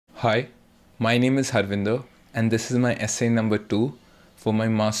Hi, my name is Harvinder and this is my essay number 2 for my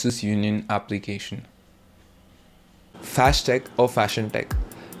Master's Union application. FASH-tech or fashion tech.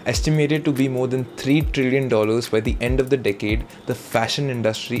 Estimated to be more than $3 trillion by the end of the decade, the fashion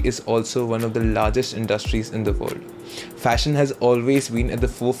industry is also one of the largest industries in the world. Fashion has always been at the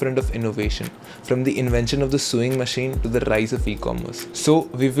forefront of innovation, from the invention of the sewing machine to the rise of e-commerce. So,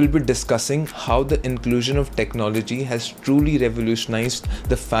 we will be discussing how the inclusion of technology has truly revolutionized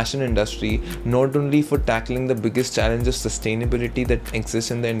the fashion industry, not only for tackling the biggest challenge of sustainability that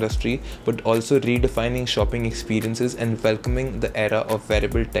exists in the industry, but also redefining shopping experiences and welcoming the era of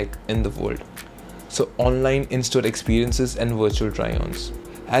wearable tech in the world. So, online in-store experiences and virtual try-ons.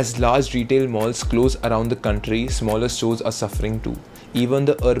 As large retail malls close around the country, smaller stores are suffering too, even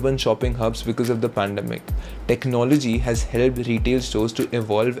the urban shopping hubs because of the pandemic. Technology has helped retail stores to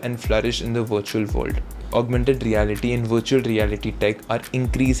evolve and flourish in the virtual world. Augmented reality and virtual reality tech are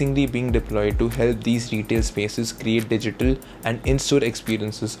increasingly being deployed to help these retail spaces create digital and in-store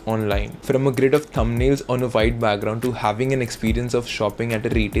experiences online. From a grid of thumbnails on a white background to having an experience of shopping at a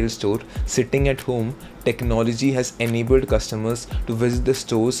retail store sitting at home, technology has enabled customers to visit the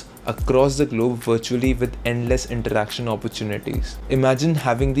stores across the globe virtually with endless interaction opportunities. Imagine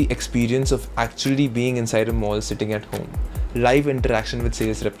having the experience of actually being inside a mall sitting at home. Live interaction with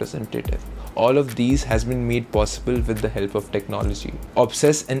sales representative. All of these has been made possible with the help of technology.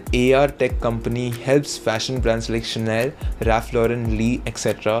 Obsess, an AR tech company, helps fashion brands like Chanel, Ralph Lauren, Lee,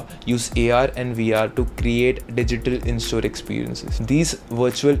 etc. use AR and VR to create digital in-store experiences. These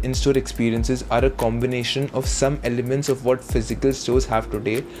virtual in-store experiences are a combination of some elements of what physical stores have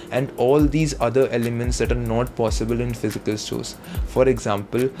today and all these other elements that are not possible in physical stores. For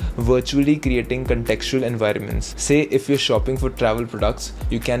example, virtually creating contextual environments. Say if you're shopping for travel products,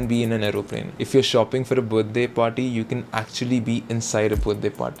 you can be in an aeroplane. If you're shopping for a birthday party, you can actually be inside a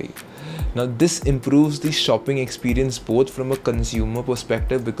birthday party. Now this improves the shopping experience both from a consumer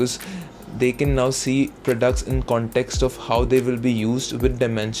perspective because they can now see products in context of how they will be used with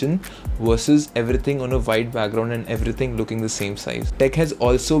dimension versus everything on a white background and everything looking the same size. Tech has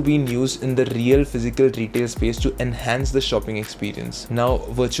also been used in the real physical retail space to enhance the shopping experience. Now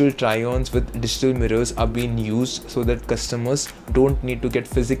virtual try-ons with digital mirrors are being used so that customers don't need to get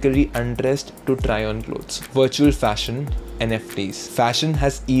physically undressed to try on clothes. Virtual fashion, NFTs. Fashion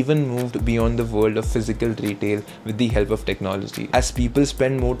has even moved beyond the world of physical retail with the help of technology. As people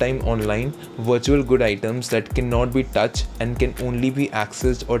spend more time online, virtual good items that cannot be touched and can only be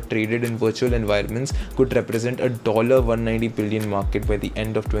accessed or traded in virtual environments could represent a $190 billion market by the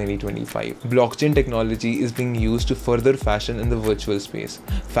end of 2025. Blockchain technology is being used to further fashion in the virtual space.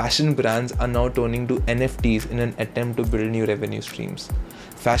 Fashion brands are now turning to NFTs in an attempt to build new revenue streams.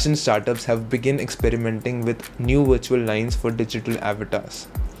 Fashion startups have begun experimenting with new virtual lines for digital avatars.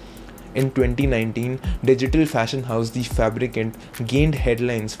 In 2019, digital fashion house The Fabricant gained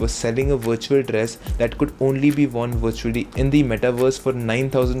headlines for selling a virtual dress that could only be worn virtually in the metaverse for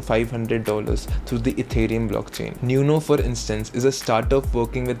 $9,500 through the Ethereum blockchain. Nuno, for instance, is a startup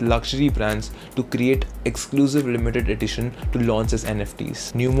working with luxury brands to create exclusive limited edition to launch as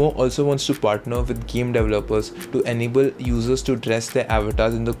NFTs. Numo also wants to partner with game developers to enable users to dress their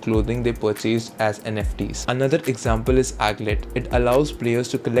avatars in the clothing they purchased as NFTs. Another example is Aglet. It allows players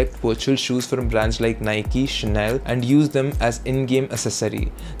to collect virtual shoes from brands like Nike, Chanel and use them as in-game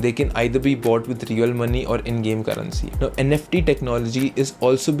accessory. They can either be bought with real money or in-game currency. Now NFT technology is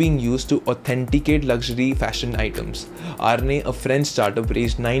also being used to authenticate luxury fashion items. Arne, a French startup,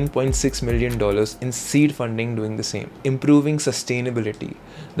 raised $9.6 million in seed funding doing the same. Improving sustainability.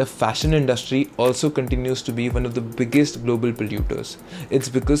 The fashion industry also continues to be one of the biggest global polluters. It's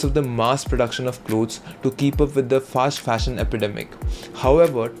because of the mass production of clothes to keep up with the fast fashion epidemic.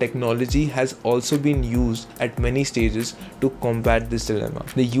 However, technology has also been used at many stages to combat this dilemma.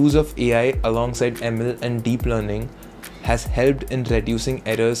 The use of AI alongside ML and deep learning has helped in reducing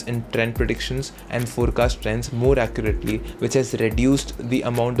errors in trend predictions and forecast trends more accurately, which has reduced the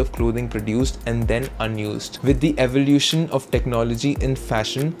amount of clothing produced and then unused. With the evolution of technology in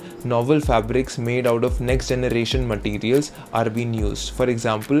fashion, novel fabrics made out of next generation materials are being used. For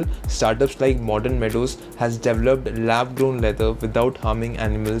example, startups like Modern Meadows has developed lab-grown leather without harming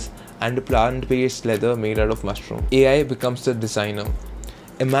animals and plant-based leather made out of mushroom. AI becomes the designer.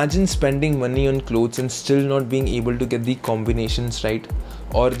 Imagine spending money on clothes and still not being able to get the combinations right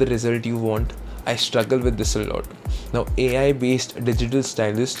or the result you want. I struggle with this a lot. Now AI-based digital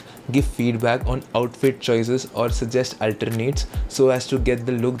stylists give feedback on outfit choices or suggest alternates so as to get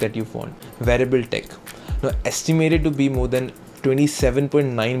the look that you want. Wearable tech. Now estimated to be more than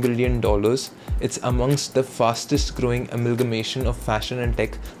 $27.9 billion, It's amongst the fastest growing amalgamation of fashion and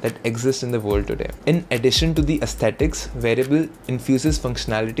tech that exists in the world today. In addition to the aesthetics, wearable infuses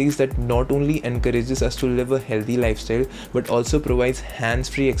functionalities that not only encourages us to live a healthy lifestyle but also provides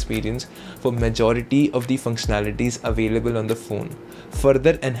hands-free experience for majority of the functionalities available on the phone,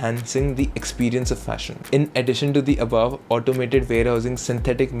 further enhancing the experience of fashion. In addition to the above, automated warehousing,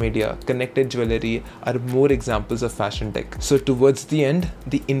 synthetic media, connected jewelry are more examples of fashion tech. So towards the end,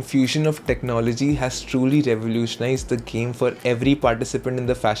 the infusion of technology has truly revolutionized the game for every participant in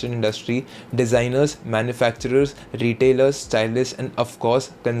the fashion industry: designers, manufacturers, retailers, stylists, and of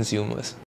course consumers.